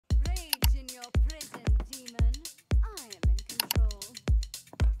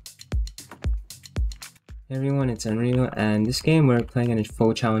Hey everyone, it's Enryu, and this game we're playing in a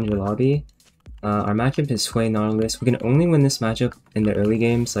full challenger lobby. Our matchup is Hui Nautilus. We can only win this matchup in the early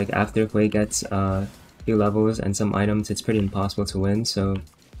games, like after Hui gets a few levels and some items, it's pretty impossible to win, so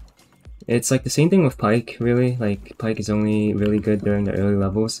it's like the same thing with Pyke, really. Like, Pyke is only really good during the early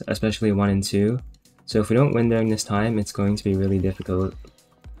levels, especially 1 and 2. So if we don't win during this time, it's going to be really difficult.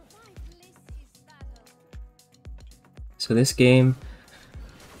 So this game,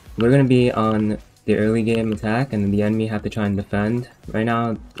 we're going to be on the early game attack, and then the enemy have to try and defend. Right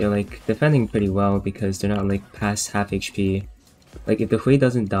now, they're like defending pretty well because they're not like past half HP. Like if the Hui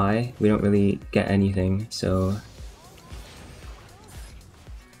doesn't die, we don't really get anything, so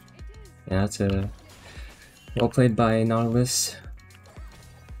yeah, that's a well played by Nautilus.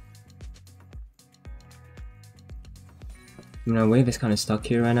 Our wave is kind of stuck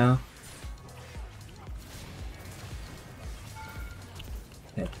here right now.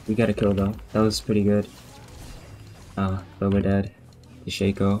 Okay, we got a kill though. That was pretty good. But we're dead. The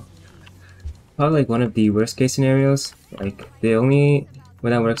Shaco. Probably like one of the worst case scenarios. Like the only way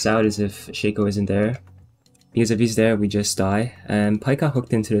that works out is if Shaco isn't there. Because if he's there, we just die. And Pyke got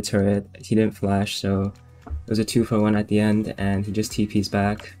hooked into the turret. He didn't flash, so it was a 2-for-1 at the end, and he just TP's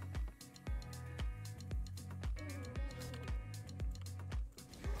back.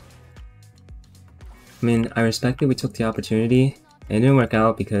 I mean, I respect that we took the opportunity. It didn't work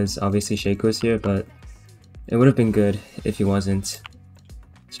out because obviously Shaco's here, but it would have been good if he wasn't.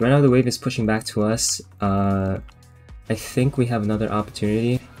 So right now the wave is pushing back to us. I think we have another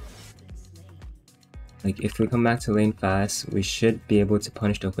opportunity. Like if we come back to lane fast, we should be able to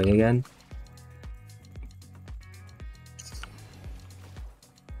punish the Hui again.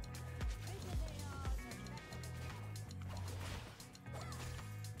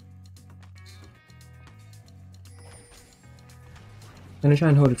 I'm gonna try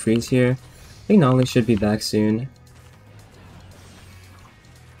and hold a freeze here. I think Nilah should be back soon.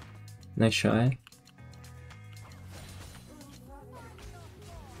 Nice try.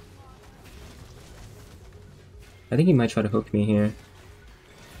 I think he might try to hook me here.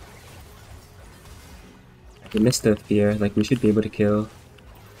 We missed the fear, like we should be able to kill.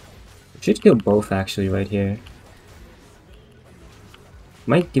 We should kill both actually right here.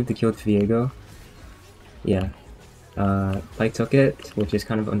 Might give the kill to Viego. Yeah. Pyke took it, which is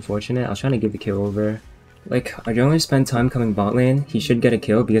kind of unfortunate. I was trying to give the kill over. Like, our jungler spent time coming bot lane. He should get a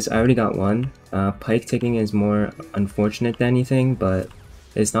kill because I already got one. Pyke taking is more unfortunate than anything, but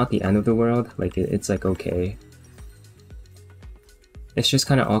it's not the end of the world. Like, it's like okay. It's just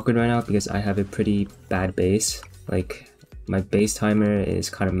kind of awkward right now because I have a pretty bad base. Like, my base timer is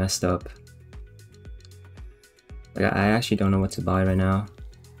kind of messed up. Like, I actually don't know what to buy right now.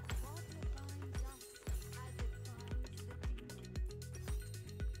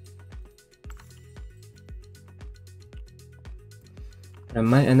 I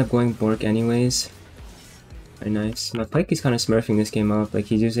might end up going Bork anyways. Very nice. My Pyke is kind of smurfing this game up. Like,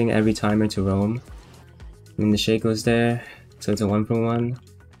 he's using every timer to roam. I mean, the Shaco's there, so it's a 1-for-1.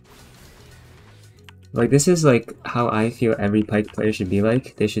 Like, this is like how I feel every Pyke player should be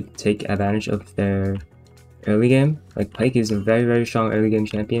like. They should take advantage of their early game. Like, Pyke is a very, very strong early game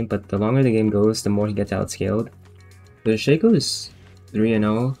champion, but the longer the game goes, the more he gets outscaled. The Shaco is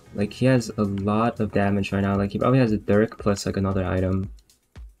 3-0. Like, he has a lot of damage right now. Like, he probably has a Dirk plus like another item.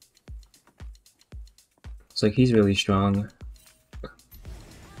 So like, he's really strong.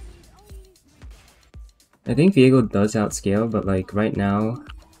 I think Viego does outscale, but like right now,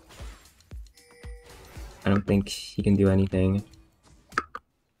 I don't think he can do anything.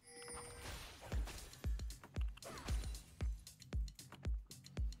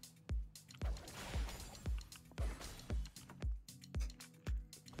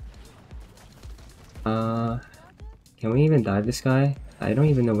 Can we even dive this guy? I don't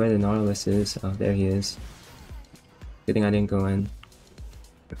even know where the Nautilus is. Oh, there he is. Good thing I didn't go in.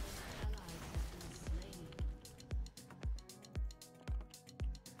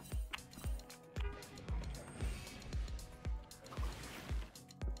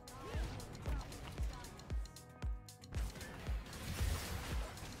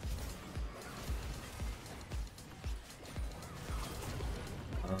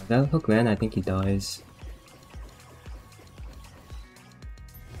 That hook land, I think he dies.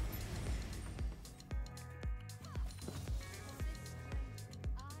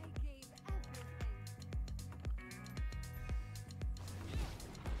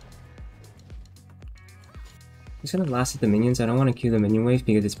 Just gonna blast at the minions. I don't want to queue the minion wave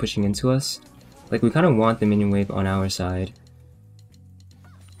because it's pushing into us. Like, we kind of want the minion wave on our side.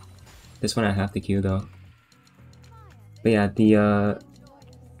 This one I have to queue though. But yeah, the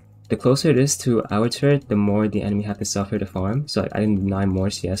the closer it is to our turret, the more the enemy have to suffer to farm. So I can deny more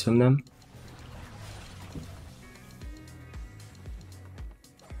CS from them.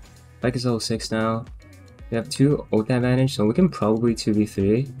 Spike is level 6 now. We have 2 ult advantage, so we can probably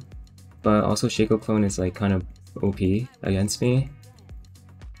 2v3. But also Shaco clone is like kind of OP against me.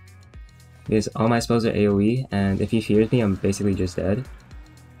 Because all my spells are AoE, and if he fears me, I'm basically just dead.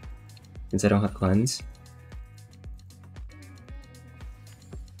 Since I don't have cleanse.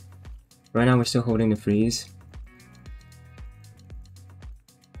 Right now we're still holding the freeze.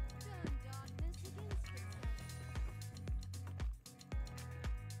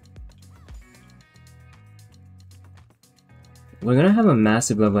 We're gonna have a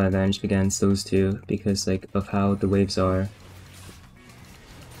massive level advantage against those two because like of how the waves are.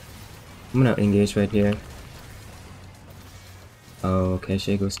 I'm gonna engage right here. Oh, okay,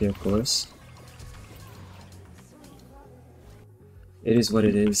 Shay goes here, of course. It is what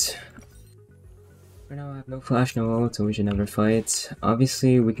it is. For now, I have no flash, no ult, so we should never fight.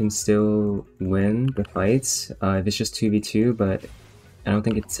 Obviously, we can still win the fights if it's just 2v2, but I don't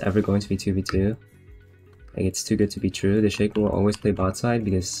think it's ever going to be 2v2. Like, it's too good to be true. The Shaco will always play bot side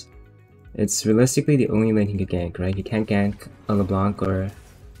because it's realistically the only lane he can gank, right? He can't gank a LeBlanc or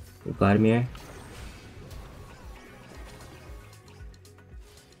Vladimir.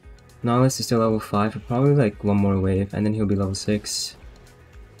 Nilah is still level 5 for probably like one more wave, and then he'll be level 6.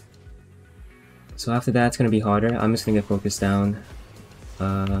 So after that, it's gonna be harder. I'm just gonna get focused down.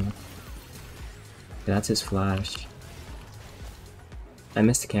 That's his flash. I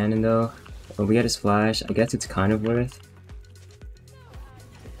missed the cannon though. But we get his flash. I guess it's kind of worth.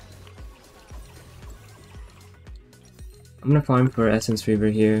 I'm gonna farm for Essence Reaver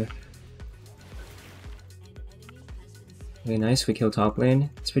here. Okay, nice. We kill top lane.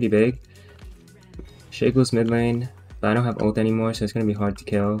 It's pretty big. Shaco's mid lane, but I don't have ult anymore, so it's gonna be hard to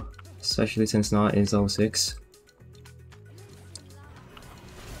kill. Especially since Not is level 6.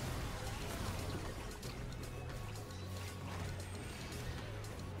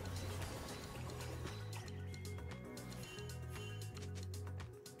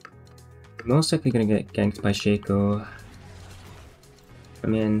 Most likely gonna get ganked by Shaco. I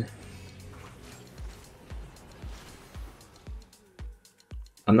mean,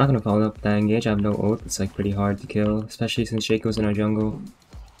 I'm not gonna follow up that engage. I have no ult. It's like pretty hard to kill, especially since Shaco's in our jungle.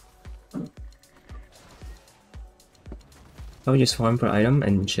 I would just farm for item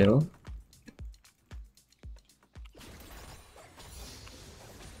and chill.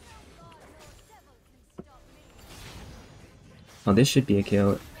 Oh, this should be a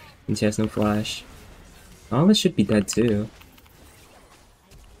kill. Since he has no flash. Oh, this should be dead too.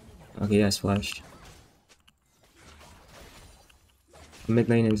 Okay, he has flash. Mid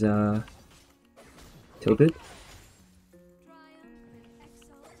lane is tilted.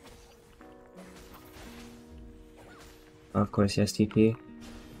 Oh, of course, he has TP.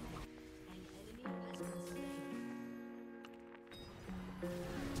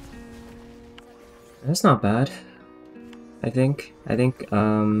 That's not bad. I think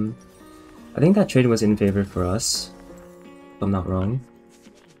that trade was in favor for us, if I'm not wrong.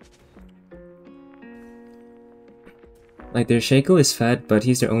 Like, their Shaco is fed, but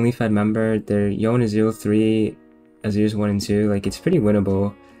he's their only fed member. Their Yone is 0-3, Azir's 1 and 2. Like, it's pretty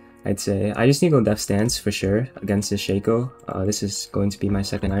winnable, I'd say. I just need to go Death Stance for sure against this Shaco. This is going to be my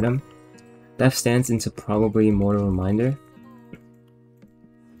second item. Death Stance into probably Mortal Reminder.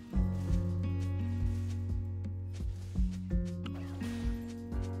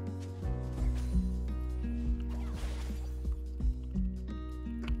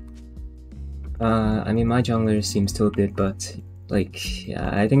 I mean, my jungler seems tilted, but like,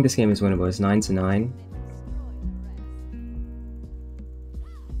 yeah, I think this game is winnable. It's 9-9.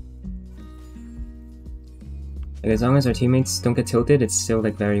 Like, as long as our teammates don't get tilted, it's still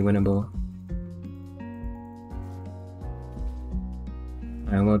like very winnable.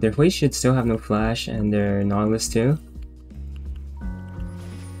 Alright, well, their Hwei should still have no flash, and their Nautilus too.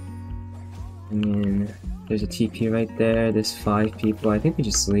 I mean, there's a TP right there. There's 5 people. I think we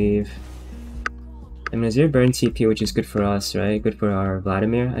just leave. I mean, Azir burn TP, which is good for us, right? Good for our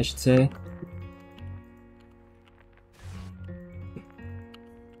Vladimir, I should say.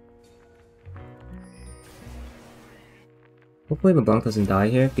 Hopefully LeBlanc doesn't die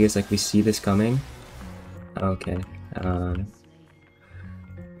here, because like we see this coming. Okay.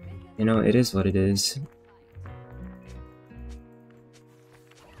 You know, it is what it is.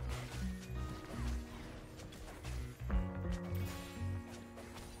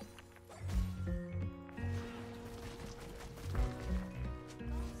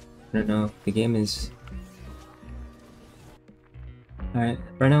 I don't know, the game is... Alright, Alright,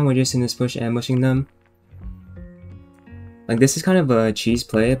 right now we're just in this bush ambushing them. Like, this is kind of a cheese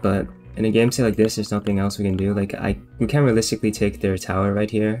play, but in a game say like this, there's nothing else we can do. Like, we can't realistically take their tower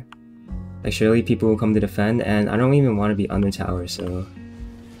right here. Like, surely people will come to defend, and I don't even want to be under tower, so...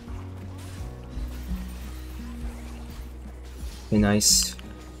 Okay, nice.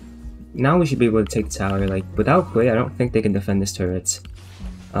 Now we should be able to take the tower. Like, without Hui, I don't think they can defend this turret.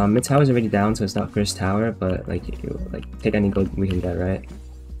 Mid tower's already down, so it's not first tower, but like, take any gold we can get, right?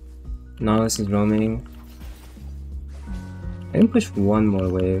 Nilah is roaming. I can push one more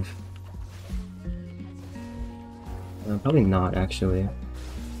wave. Probably not, actually.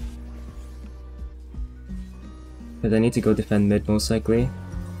 Because I need to go defend mid, most likely.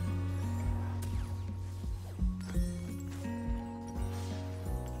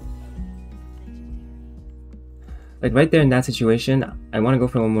 Like, right there in that situation, I want to go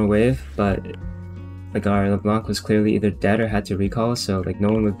for one more wave, but like, our LeBlanc was clearly either dead or had to recall, so like, no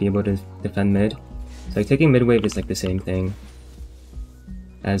one would be able to defend mid. So like, taking mid wave is like the same thing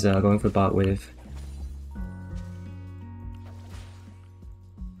as going for bot wave.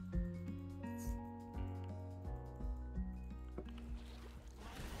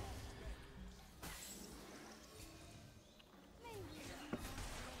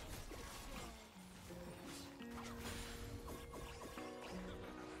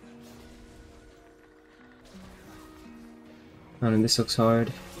 And this looks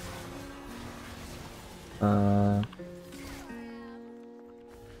hard. Okay,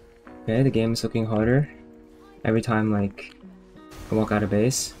 the game is looking harder every time like I walk out of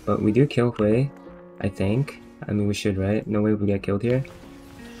base, but we do kill Hui, I think. I mean, we should, right? No way we get killed here.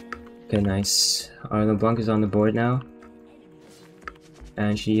 Okay, nice. Our LeBlanc is on the board now,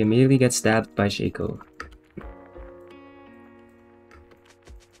 and she immediately gets stabbed by Shaco.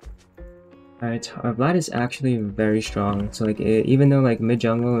 Alright, our Vlad is actually very strong, so like, even though like mid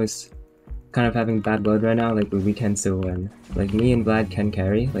jungle is kind of having bad blood right now, like we can still win. Like, me and Vlad can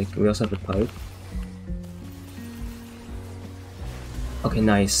carry, like we also have a pipe. Okay,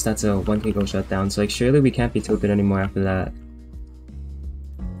 nice, that's a 1k go shutdown, so like surely we can't be tilted anymore after that.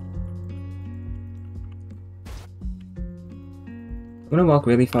 I'm gonna walk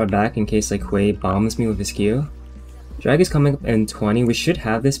really far back in case like Hui bombs me with his Q. Drag is coming up in 20. We should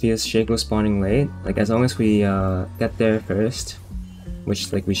have this because Shaco's spawning late. Like, as long as we get there first,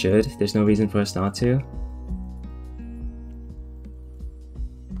 which like we should. There's no reason for us not to.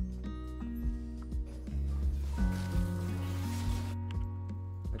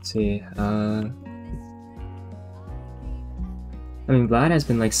 Let's see. I mean, Vlad has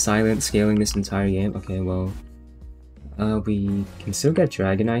been like silent scaling this entire game. Okay, well, we can still get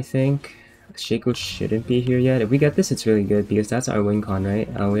Dragon, I think. Shaco shouldn't be here yet. If we get this, it's really good because that's our win con, right?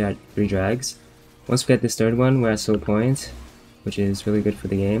 We're at 3 drags. Once we get this third one, we're at soul point, which is really good for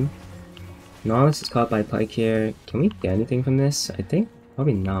the game. Nautilus is caught by Pike here. Can we get anything from this? I think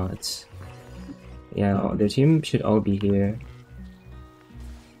probably not. Yeah, their team should all be here.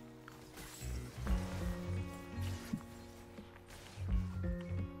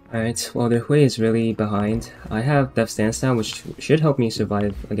 Alright, well, their Hui is really behind. I have Death Stance now, which should help me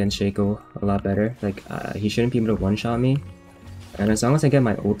survive against Shaco a lot better. Like, he shouldn't be able to one-shot me. And as long as I get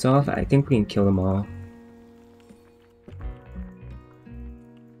my ults off, I think we can kill them all.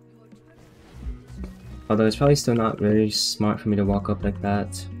 Although it's probably still not very smart for me to walk up like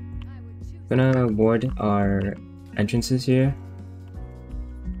that. I'm gonna ward our entrances here.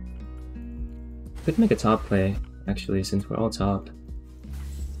 Could make a top play, actually, since we're all top.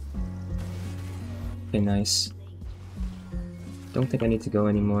 Okay, nice. Don't think I need to go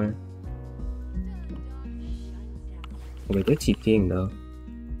anymore. Oh wait, they're TPing though.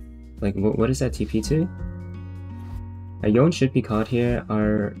 Like, what is that TP to? Our Yon should be caught here.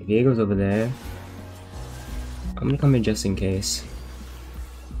 Our Viego's over there. I'm gonna come in just in case.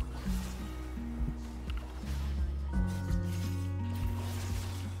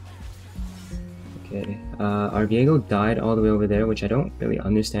 Okay, our Viego died all the way over there, which I don't really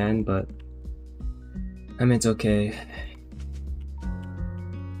understand, but I mean, it's okay.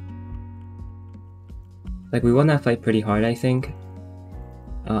 Like, we won that fight pretty hard, I think.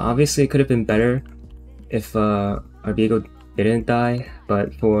 Obviously, it could have been better if our Viego didn't die,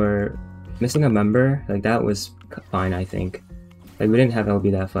 but for missing a member, like, that was fine, I think. Like, we didn't have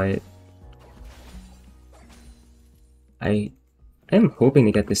LB that fight. I am hoping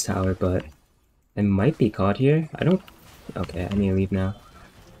to get this tower, but I might be caught here. I don't... Okay, I need to leave now.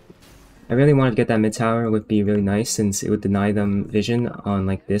 I really wanted to get that mid tower. It would be really nice since it would deny them vision on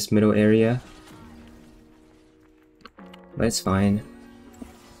like this middle area. But it's fine.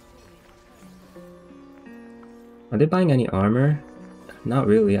 Are they buying any armor? not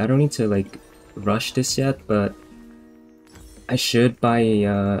really. I don't need to like rush this yet, but I should buy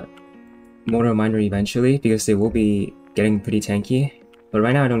a Motor Miner eventually because they will be getting pretty tanky. But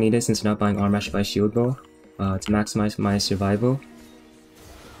right now I don't need it since I'm not buying armor. I should buy Shield Bow to maximize my survival.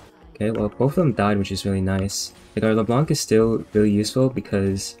 Okay, well both of them died, which is really nice. Like our LeBlanc is still really useful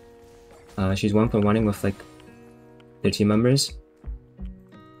because she's 1-for-1ing with like their team members.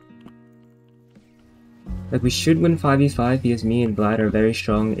 Like we should win 5v5 because me and Vlad are very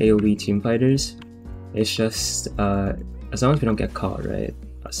strong AoE team fighters. It's just as long as we don't get caught, right?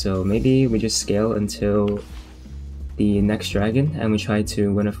 So maybe we just scale until the next dragon and we try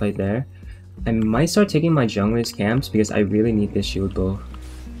to win a fight there. I might start taking my jungler's camps because I really need this shield bow.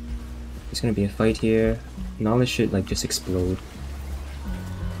 There's gonna be a fight here. Nilah should like just explode.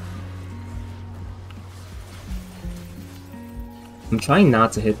 I'm trying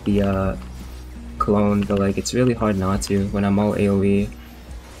not to hit the clone, but like it's really hard not to when I'm all AoE.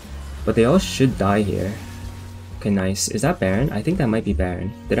 But they all should die here. Okay, nice. Is that Baron? I think that might be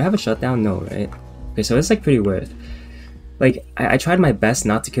Baron. Did I have a shutdown? No, right? Okay, so it's like pretty worth. Like I tried my best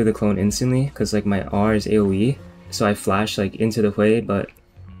not to kill the clone instantly because like my R is AoE, so I flashed like into the way, but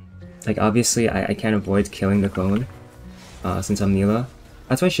like obviously I can't avoid killing the clone since I'm Nilah.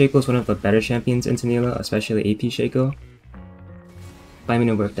 That's why Shaco is one of the better champions into Nilah, especially AP Shaco. But I mean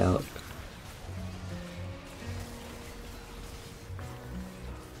it worked out.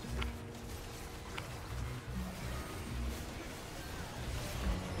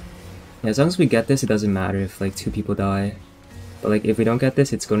 Yeah, as long as we get this, it doesn't matter if like 2 people die. But like if we don't get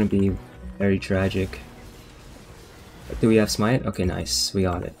this, it's going to be very tragic. Do we have smite? Okay, nice. We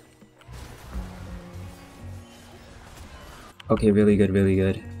got it. Okay, really good, really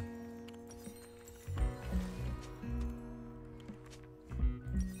good.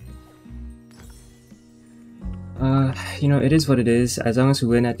 You know, it is what it is. As long as we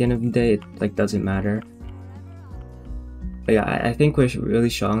win at the end of the day, it like doesn't matter. But yeah, I think we're really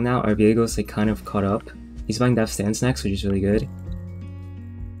strong now. Our Viego's like kind of caught up. He's buying Death Stance next, which is really good.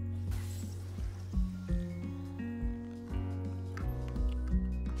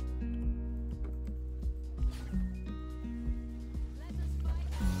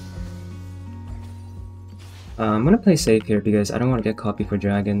 I'm gonna play safe here because I don't want to get caught before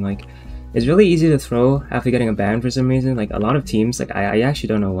Dragon. Like, it's really easy to throw after getting a ban for some reason. Like, a lot of teams, like, I actually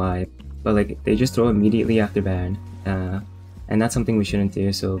don't know why, but like, they just throw immediately after ban. And that's something we shouldn't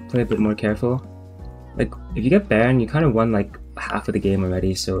do, so play a bit more careful. Like, if you get banned, you kind of won like half of the game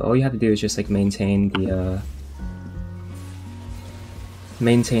already, so all you have to do is just like maintain the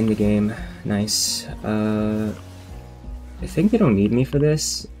game. Nice. I think they don't need me for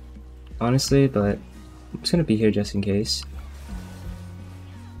this, honestly, but I'm just gonna be here just in case.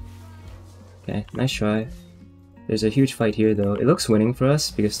 Okay, nice try. There's a huge fight here though. It looks winning for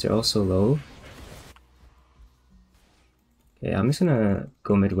us because they're all so low. Okay, I'm just gonna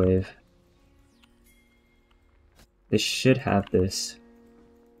go mid-wave. They should have this.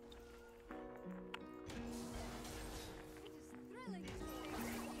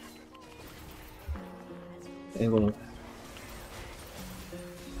 Okay, well,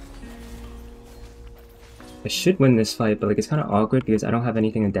 I should win this fight, but like it's kind of awkward because I don't have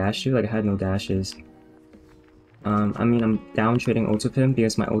anything to dash to. Like I had no dashes. I mean, I'm down trading ult with him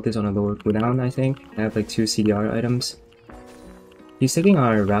because my ult is on a lower cooldown, I think. I have like 2 CDR items. He's taking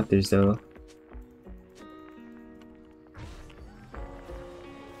our Raptors though.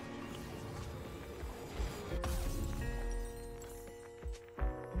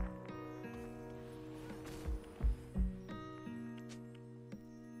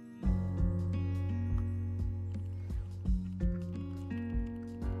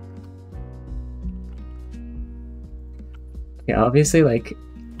 Yeah, obviously, like,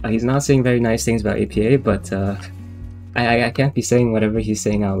 he's not saying very nice things about APA, but I can't be saying whatever he's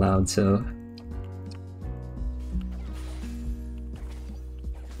saying out loud, so...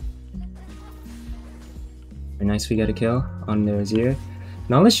 Very nice, we get a kill on their Azir.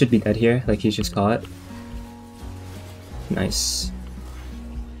 Nilah should be dead here, like he's just caught. Nice.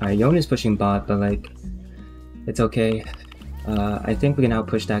 Alright, Yone is pushing bot, but like, it's okay. I think we can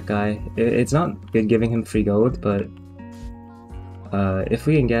outpush that guy. It's not good giving him free gold, but if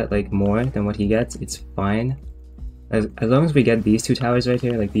we can get like more than what he gets, it's fine. As long as we get these 2 towers right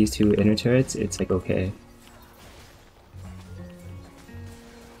here, like these 2 inner turrets, it's like okay.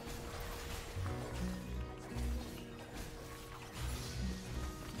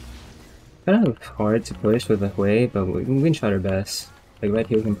 Kind of hard to push with a Hui, but we can try our best. Like right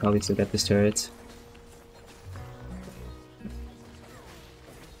here we can probably still get this turret.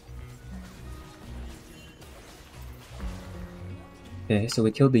 Okay, so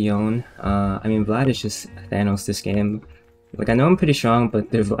we killed the Yone. I mean, Vlad is just Thanos this game. Like, I know I'm pretty strong, but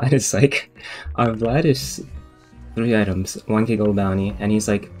their Vlad is like... Our Vlad is 3 items, 1k gold bounty, and he's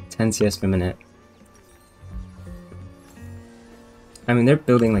like 10 CS per minute. I mean, they're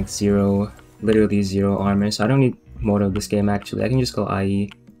building like literally zero armor, so I don't need Moto this game actually. I can just go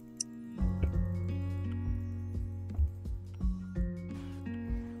IE.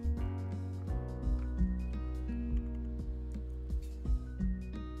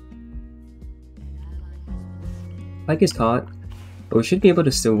 Pike is caught, but we should be able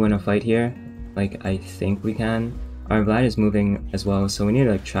to still win a fight here. Like, I think we can. Our Vlad is moving as well, so we need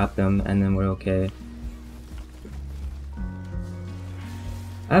to like trap them and then we're okay.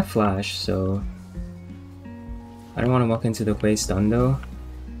 I have flash, so I don't want to walk into the Hui stun though.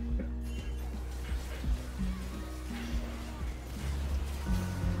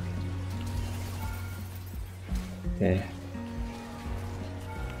 Okay.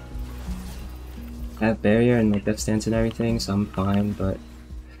 I have barrier and like death stance and everything, so I'm fine, but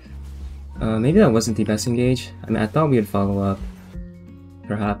maybe that wasn't the best engage. I mean, I thought we would follow up.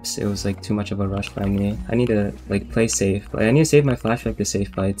 Perhaps it was like too much of a rush by me. I need to like play safe. Like, I need to save my flash for like the safe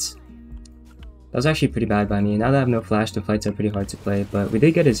fights. That was actually pretty bad by me. Now that I have no flash, the fights are pretty hard to play, but we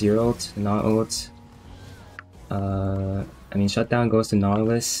did get a 0 ult, not ult. I mean, shutdown goes to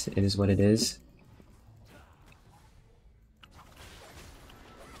Nautilus. It is what it is.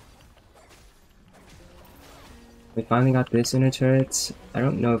 We finally got this inner turret. I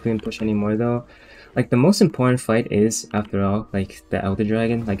don't know if we can push anymore though. Like, the most important fight is, after all, like the Elder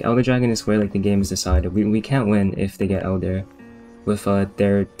Dragon. Like, Elder Dragon is where like the game is decided. We can't win if they get Elder with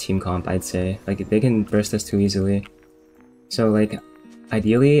their team comp, I'd say. Like, they can burst us too easily. So like,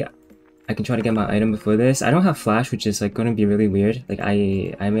 ideally, I can try to get my item before this. I don't have flash, which is like going to be really weird. Like,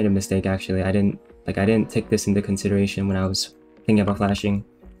 I made a mistake actually. I didn't take this into consideration when I was thinking about flashing.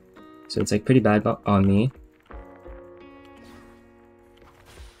 So it's like pretty bad on me.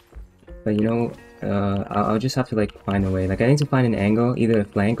 But you know, I'll just have to like find a way. Like, I need to find an angle, either a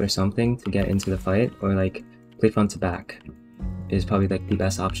flank or something, to get into the fight, or like play front to back is probably like the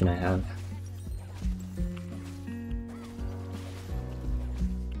best option I have.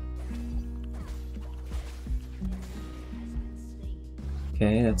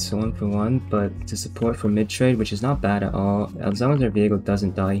 Okay, that's 1 for 1, but to support for mid trade, which is not bad at all, as long as their Viego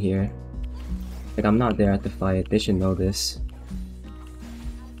doesn't die here. Like, I'm not there at the fight, they should know this.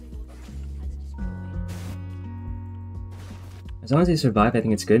 As long as they survive, I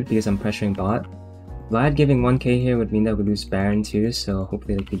think it's good because I'm pressuring bot. Vlad giving 1k here would mean that we lose Baron too, so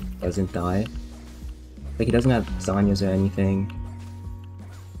hopefully like, he doesn't die. Like, he doesn't have Zanyas or anything.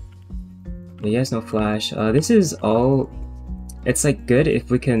 But he has no flash. This is all... It's like good if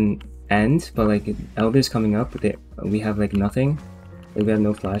we can end, but like Elder's coming up, we have like nothing. Like, we have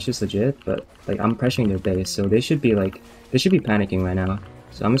no flashes legit, but like I'm pressuring their base, so they should be panicking right now.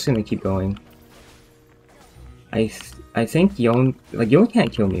 So I'm just gonna keep going. I think Yone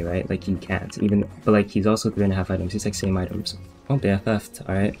can't kill me, right? Like, he can't, even, but like he's also 3.5 items, he's like same items. Oh, BFF'd,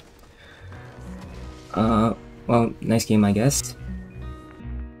 alright. Well, nice game I guess.